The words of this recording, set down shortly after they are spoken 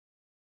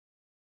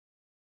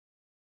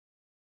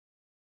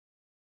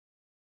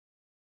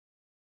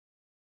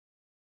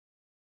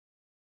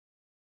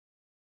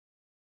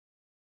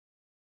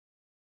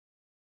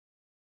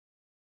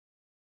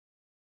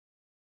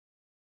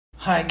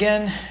Hi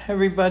again,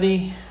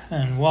 everybody,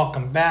 and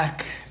welcome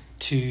back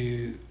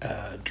to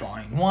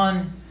Drawing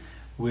One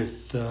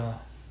with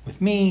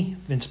me,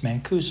 Vince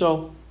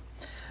Mancuso.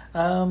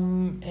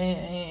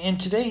 In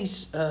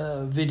today's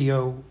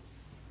video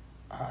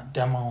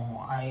demo,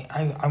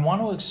 I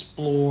want to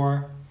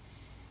explore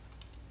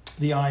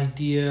the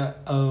idea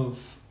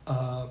of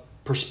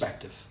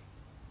perspective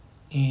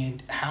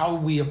and how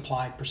we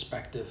apply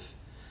perspective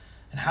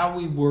and how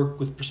we work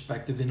with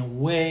perspective in a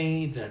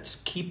way that's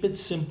keep it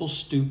simple,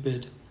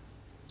 stupid,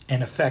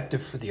 and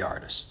effective for the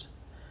artist.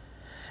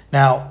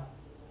 Now,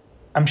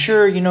 I'm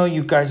sure,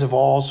 you guys have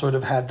all sort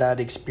of had that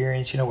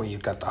experience, where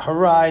you've got the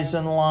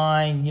horizon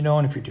line,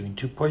 and if you're doing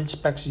 2-point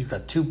specs, you've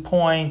got 2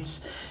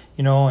 points,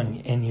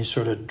 and you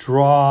sort of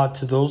draw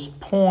to those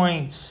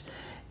points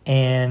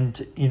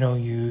and,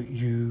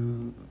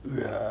 you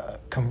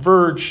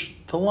converge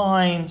the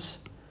lines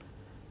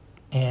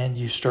and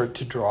you start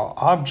to draw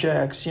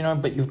objects,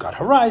 but you've got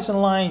horizon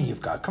line,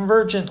 you've got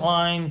convergent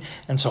line,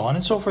 and so on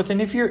and so forth.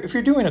 And if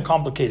you're doing a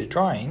complicated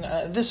drawing,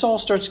 this all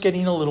starts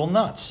getting a little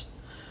nuts,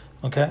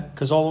 okay?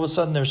 Because all of a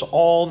sudden there's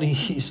all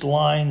these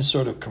lines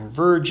sort of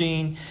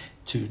converging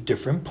to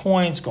different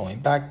points, going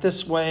back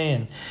this way,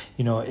 and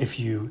if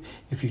you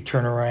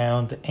turn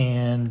around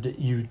and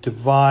you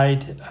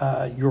divide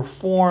your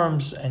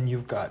forms, and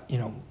you've got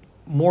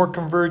more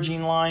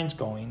converging lines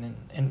going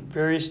in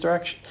various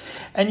directions,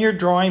 and your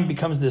drawing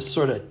becomes this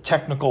sort of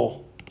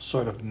technical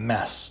sort of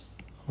mess,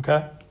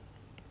 okay?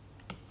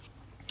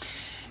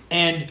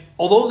 And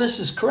although this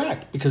is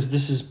correct, because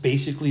this is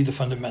basically the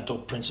fundamental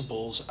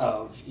principles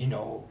of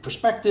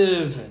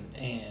perspective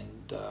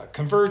and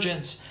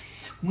convergence,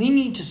 we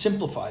need to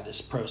simplify this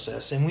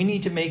process, and we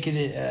need to make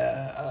it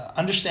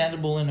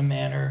understandable in a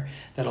manner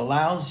that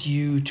allows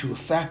you to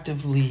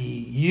effectively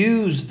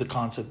use the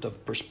concept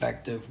of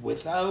perspective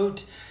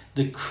without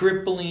the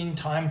crippling,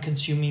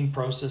 time-consuming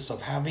process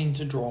of having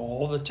to draw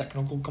all the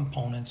technical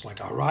components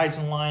like a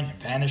horizon line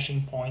and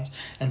vanishing points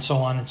and so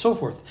on and so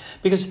forth.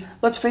 Because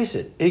let's face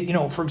it,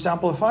 for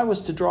example, if I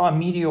was to draw a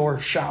meteor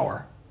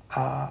shower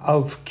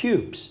of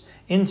cubes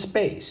in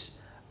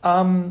space,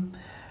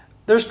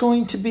 there's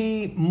going to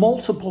be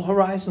multiple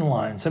horizon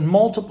lines and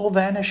multiple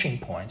vanishing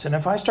points. And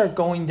if I start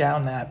going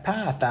down that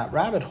path, that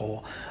rabbit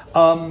hole,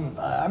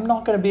 I'm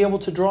not going to be able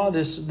to draw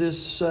this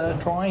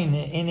drawing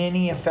in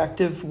any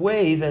effective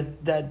way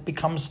that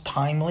becomes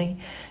timely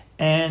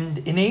and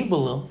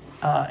enabling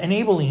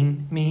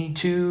me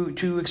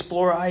to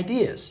explore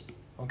ideas,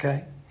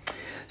 okay?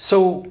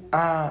 So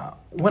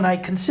when I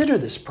consider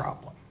this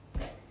problem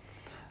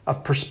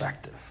of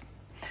perspective,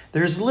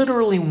 there's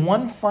literally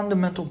one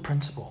fundamental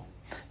principle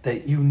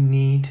that you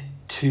need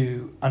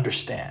to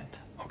understand,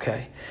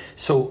 okay?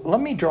 So let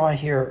me draw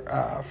here,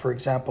 for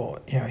example,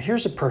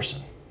 here's a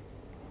person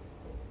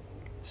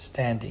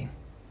standing,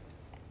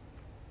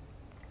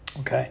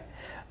 okay,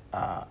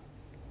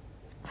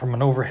 from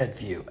an overhead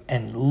view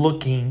and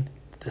looking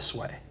this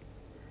way,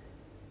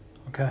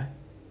 okay?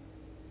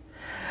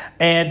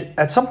 And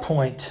at some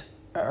point,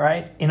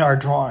 right, in our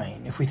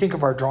drawing, if we think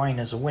of our drawing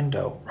as a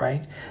window,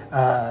 right,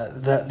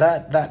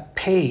 that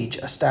page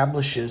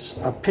establishes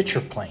a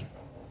picture plane.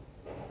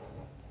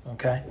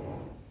 Okay?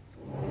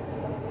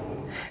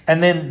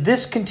 And then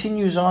this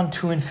continues on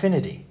to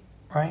infinity,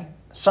 right?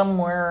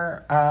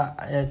 Somewhere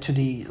to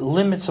the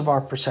limits of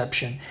our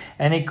perception,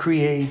 and it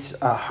creates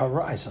a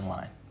horizon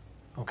line,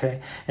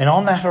 okay? And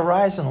on that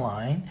horizon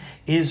line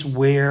is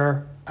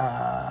where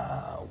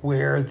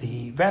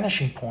the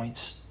vanishing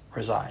points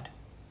reside.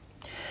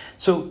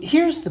 So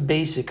here's the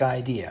basic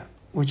idea,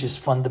 which is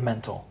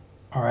fundamental,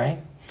 all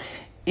right?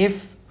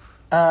 If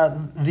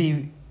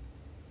the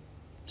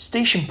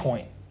station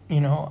point,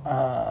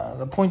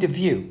 the point of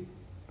view,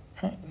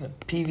 right, the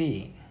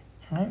PV,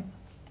 right,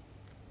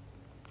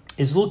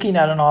 is looking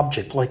at an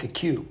object like a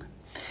cube,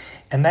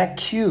 and that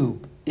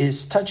cube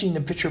is touching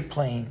the picture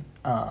plane,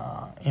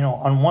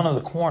 on one of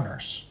the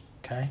corners,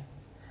 okay?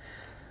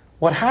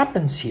 What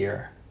happens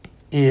here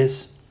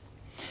is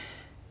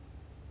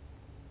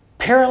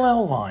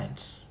parallel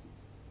lines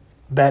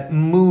that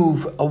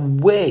move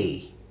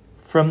away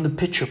from the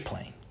picture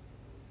plane,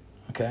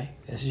 okay?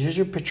 Here's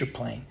your picture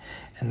plane,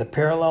 and the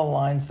parallel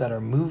lines that are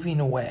moving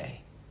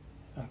away,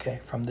 okay,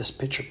 from this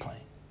picture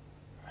plane,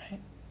 right?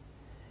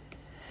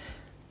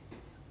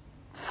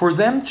 For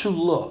them to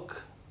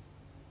look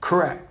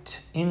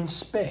correct in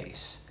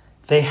space,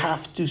 they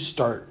have to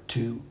start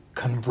to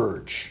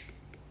converge.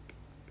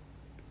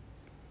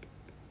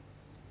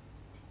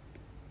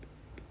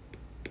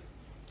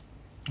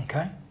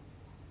 Okay?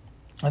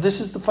 Now this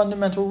is the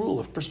fundamental rule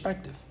of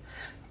perspective.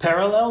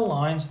 Parallel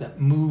lines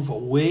that move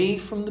away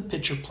from the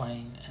picture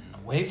plane and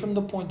away from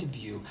the point of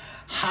view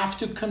have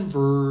to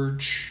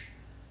converge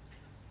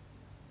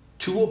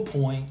to a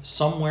point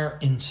somewhere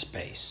in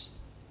space.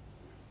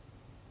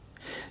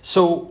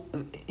 So,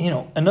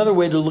 another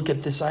way to look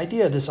at this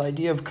idea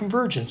of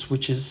convergence,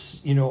 which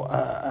is,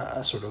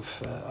 a sort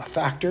of a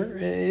factor,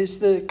 is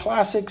the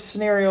classic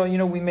scenario.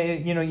 You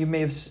may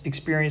have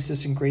experienced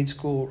this in grade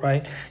school,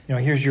 right?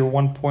 Here's your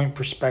 1-point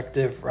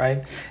perspective,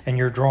 right? And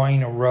you're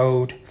drawing a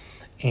road,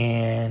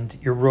 and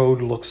your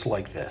road looks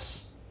like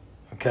this,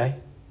 okay?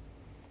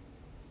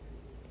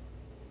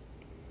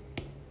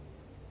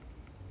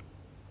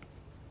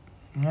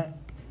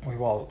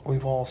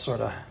 We've all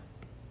sort of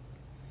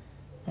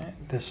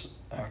this.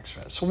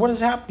 So what is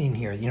happening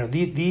here? You know,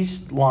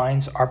 these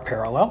lines are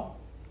parallel.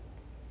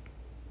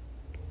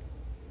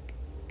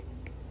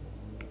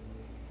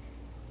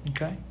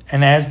 Okay,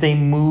 and as they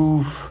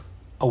move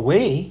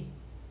away,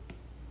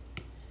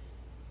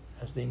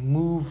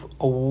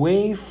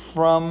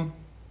 from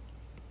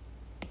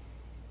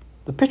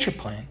the picture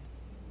plane,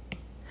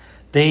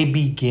 they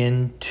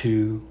begin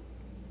to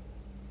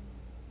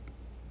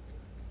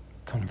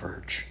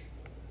converge.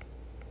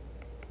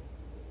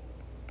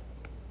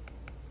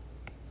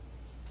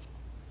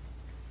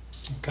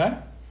 Okay?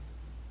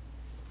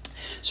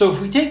 So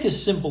if we take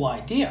this simple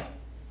idea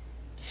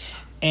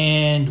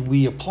and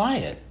we apply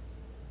it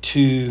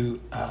to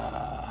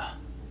a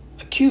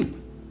cube,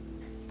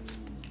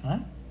 all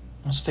right?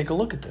 Let's take a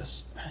look at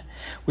this.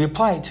 We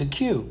apply it to a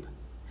cube.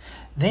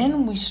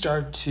 Then we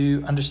start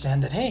to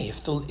understand that, hey,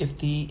 if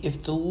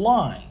the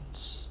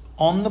lines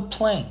on the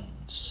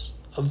planes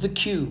of the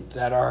cube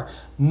that are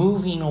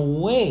moving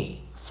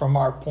away from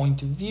our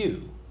point of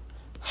view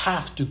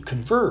have to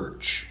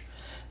converge,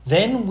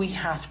 then we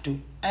have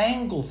to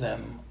angle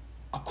them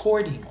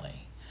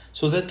accordingly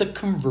so that the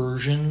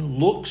conversion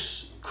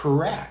looks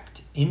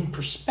correct in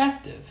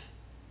perspective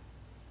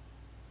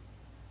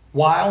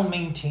while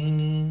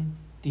maintaining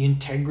the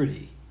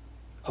integrity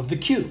of the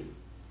cube.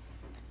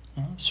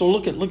 So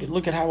look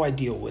at how I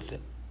deal with it,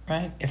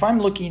 right? If I'm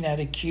looking at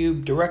a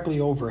cube directly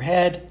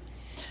overhead,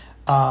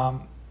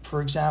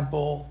 for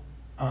example,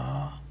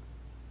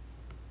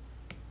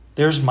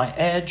 there's my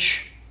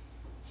edge,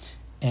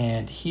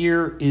 and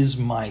here is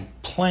my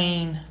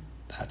plane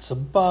that's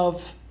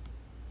above.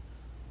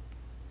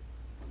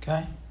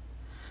 Okay?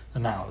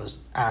 And now let's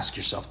ask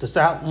yourself, does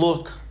that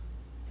look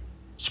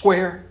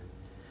square?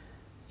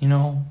 You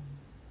know,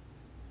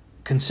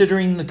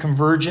 considering the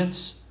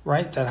convergence,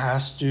 right, that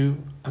has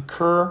to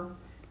occur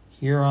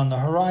here on the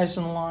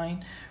horizon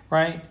line,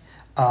 right?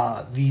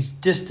 These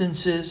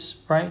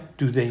distances, right,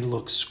 do they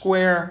look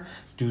square?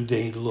 Do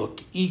they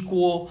look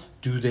equal?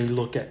 Do they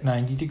look at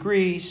 90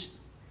 degrees?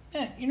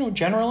 You know,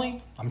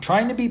 generally, I'm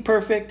trying to be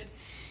perfect,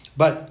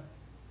 but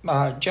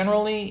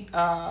generally,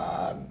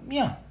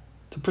 yeah,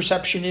 the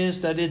perception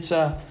is that it's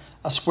a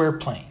square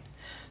plane.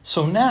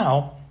 So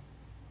now,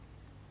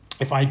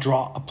 if I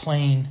draw a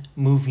plane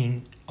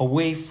moving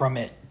away from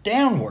it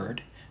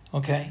downward,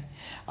 okay,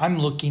 I'm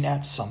looking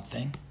at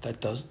something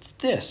that does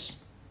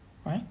this,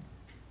 right?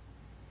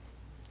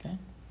 Okay.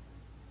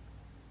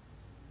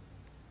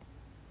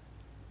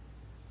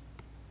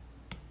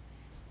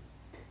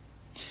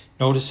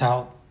 Notice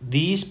how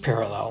these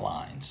parallel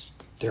lines,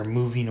 they're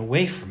moving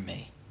away from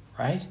me,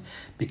 right?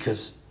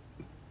 Because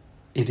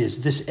it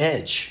is this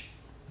edge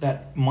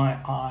that my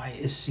eye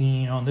is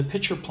seeing on the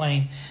picture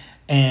plane,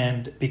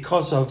 and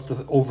because of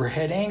the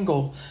overhead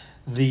angle,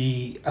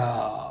 the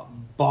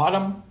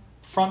bottom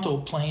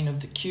frontal plane of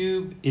the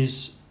cube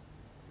is,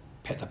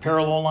 the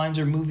parallel lines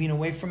are moving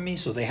away from me,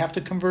 so they have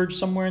to converge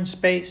somewhere in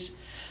space.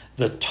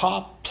 The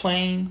top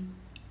plane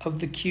of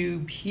the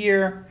cube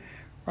here,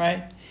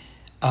 right?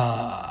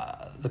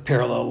 The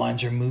parallel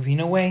lines are moving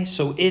away,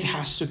 so it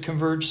has to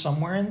converge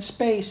somewhere in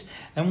space.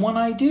 And when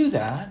I do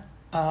that,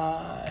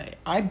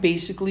 I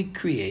basically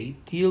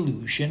create the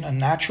illusion, a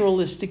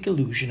naturalistic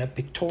illusion, a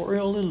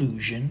pictorial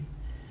illusion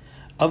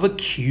of a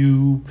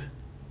cube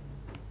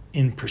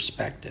in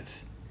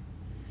perspective.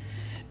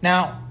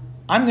 Now,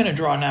 I'm going to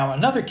draw now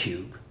another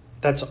cube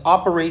that's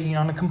operating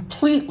on a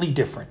completely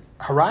different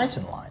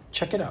horizon line.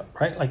 Check it out,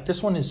 right? Like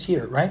this one is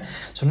here, right?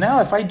 So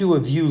now if I do a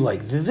view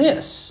like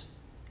this,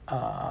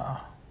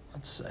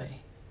 let's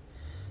say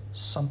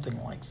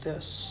something like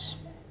this.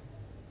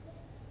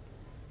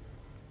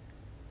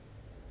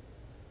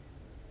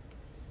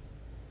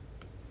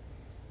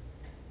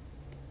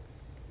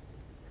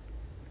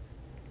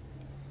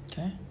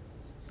 Okay.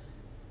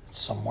 It's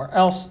somewhere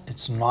else.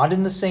 It's not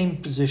in the same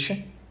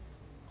position.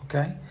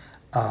 Okay.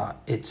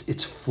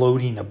 It's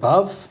floating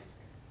above.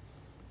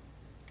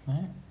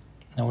 Right.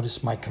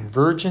 Notice my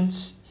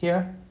convergence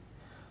here.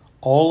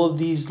 All of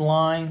these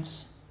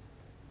lines,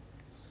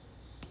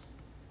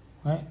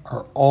 right,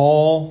 are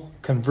all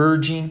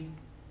converging.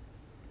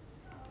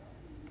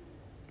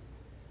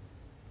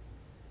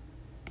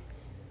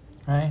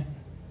 Right?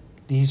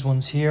 These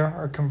ones here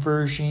are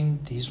converging.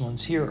 These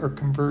ones here are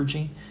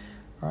converging.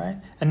 All right?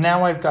 And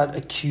now I've got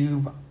a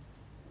cube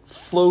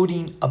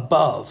floating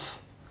above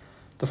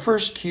the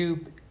first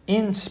cube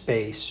in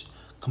space,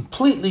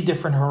 completely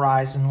different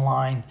horizon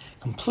line,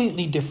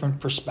 completely different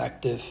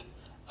perspective,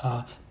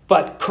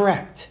 but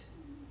correct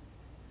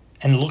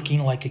and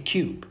looking like a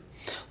cube.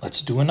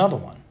 Let's do another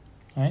one.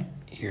 Right?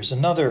 Here's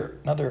another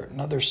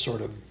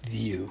sort of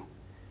view.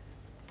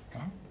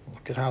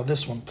 Look at how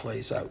this one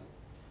plays out.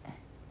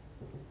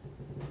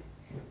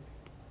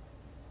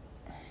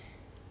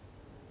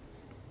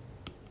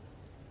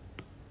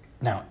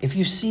 Now, if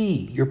you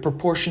see your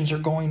proportions are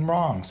going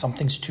wrong,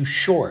 something's too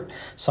short,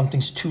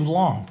 something's too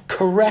long,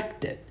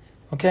 correct it,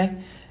 okay?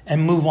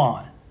 And move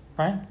on,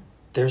 right?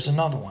 There's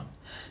another one.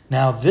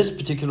 Now, this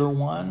particular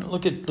one,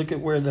 look at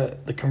where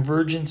the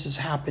convergence is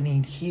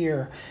happening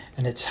here,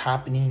 and it's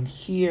happening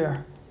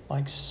here,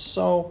 like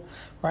so,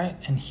 right?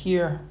 And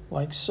here,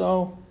 like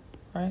so,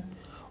 right?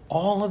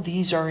 All of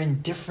these are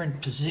in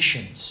different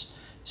positions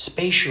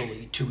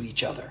spatially to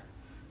each other,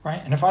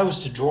 right? And if I was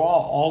to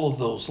draw all of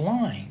those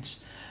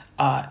lines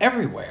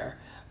everywhere,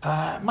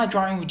 my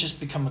drawing would just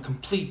become a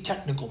complete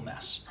technical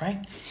mess,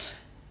 right?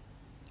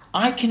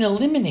 I can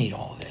eliminate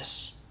all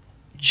this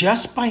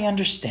just by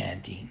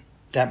understanding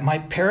that my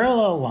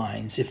parallel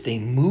lines, if they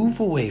move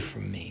away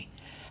from me,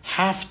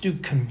 have to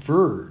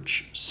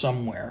converge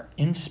somewhere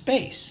in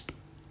space.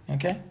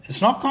 Okay?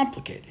 It's not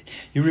complicated.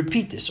 You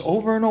repeat this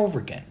over and over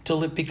again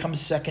until it becomes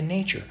second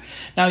nature.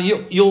 Now,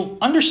 you'll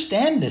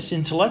understand this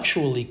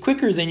intellectually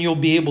quicker than you'll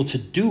be able to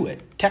do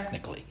it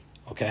technically.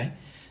 Okay?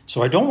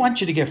 So I don't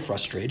want you to get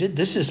frustrated.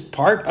 This is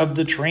part of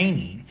the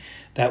training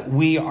that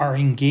we are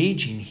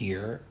engaging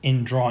here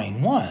in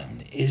drawing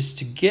one, is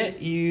to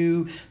get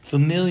you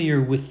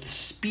familiar with the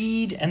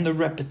speed and the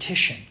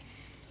repetition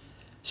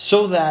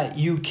so that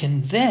you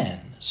can then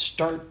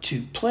start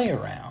to play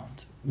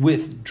around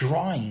with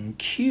drawing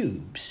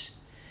cubes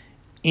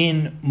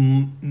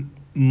in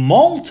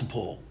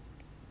multiple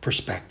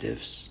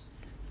perspectives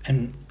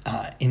and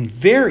in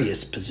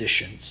various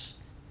positions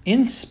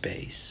in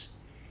space,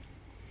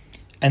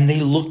 and they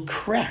look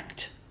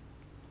correct.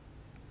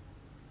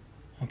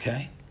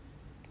 Okay?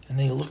 And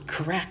they look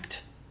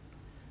correct.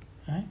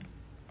 Right?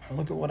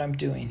 Look at what I'm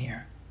doing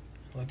here.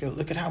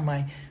 Look at how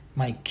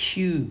my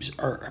cubes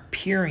are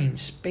appearing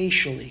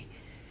spatially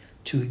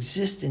to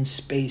exist in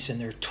space,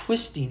 and they're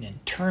twisting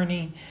and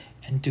turning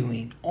and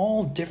doing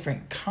all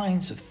different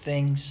kinds of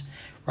things,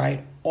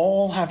 right?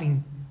 All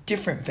having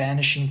different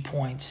vanishing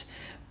points,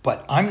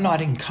 but I'm not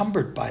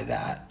encumbered by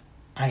that.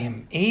 I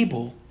am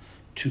able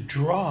to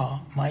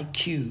draw my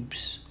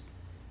cubes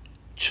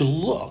to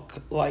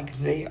look like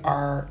they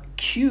are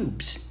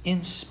cubes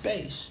in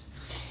space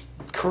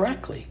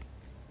correctly.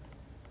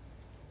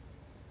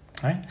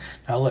 Right?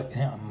 Now look,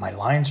 my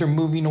lines are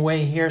moving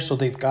away here, so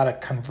they've got to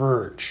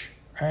converge,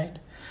 right?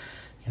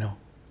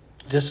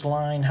 This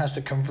line has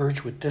to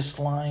converge with this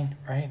line,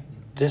 right?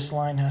 This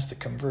line has to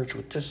converge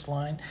with this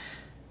line,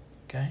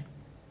 okay?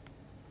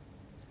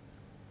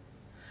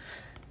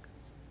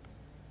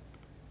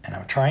 And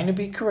I'm trying to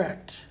be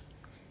correct,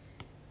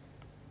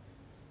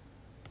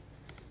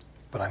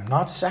 but I'm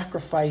not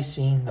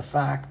sacrificing the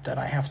fact that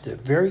I have to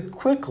very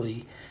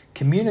quickly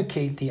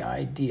communicate the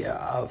idea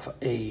of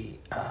a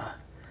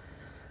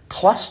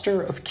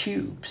cluster of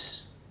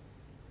cubes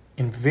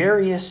in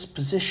various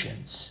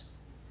positions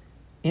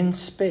in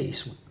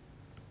space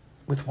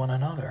with one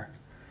another.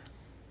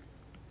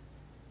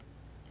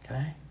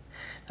 Okay?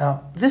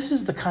 Now, this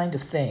is the kind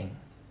of thing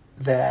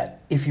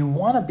that if you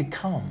want to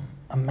become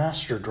a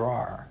master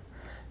drawer,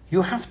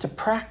 you have to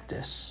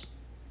practice,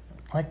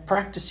 like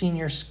practicing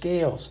your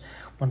scales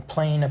when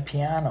playing a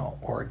piano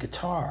or a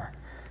guitar,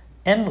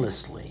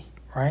 endlessly,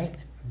 right?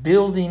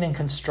 Building and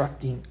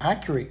constructing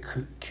accurate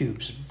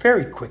cubes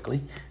very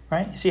quickly,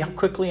 right? You see how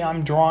quickly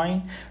I'm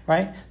drawing,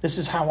 right? This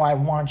is how I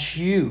want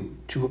you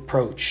to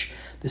approach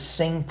the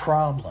same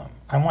problem.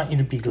 I want you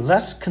to be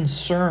less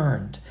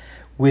concerned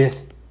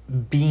with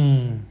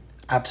being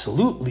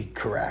absolutely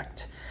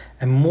correct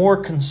and more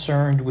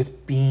concerned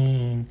with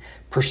being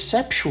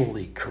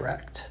perceptually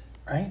correct,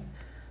 right?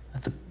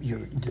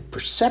 The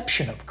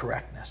perception of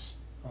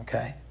correctness,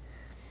 okay?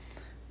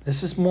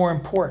 This is more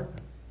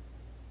important.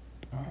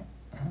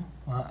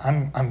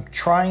 I'm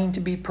trying to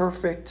be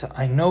perfect.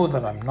 I know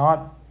that I'm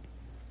not.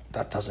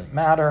 That doesn't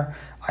matter.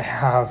 I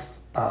have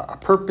a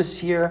purpose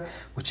here,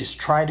 which is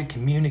try to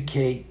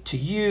communicate to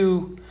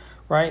you,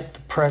 right,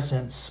 the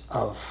presence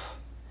of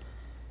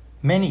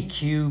many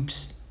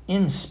cubes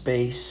in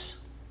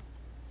space,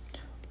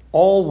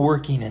 all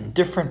working in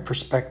different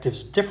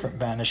perspectives, different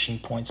vanishing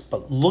points,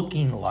 but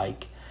looking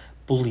like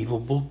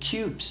believable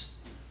cubes.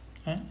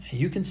 Right?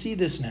 You can see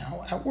this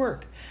now at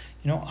work.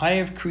 I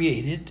have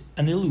created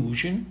an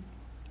illusion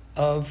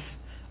of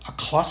a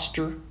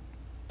cluster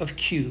of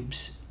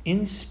cubes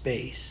in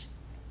space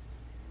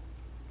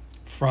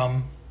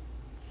from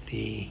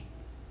the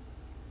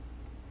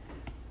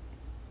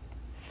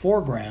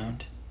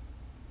foreground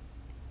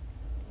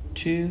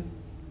to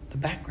the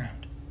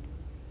background.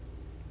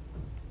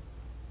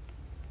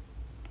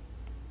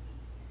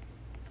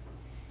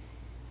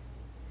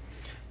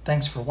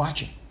 Thanks for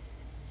watching.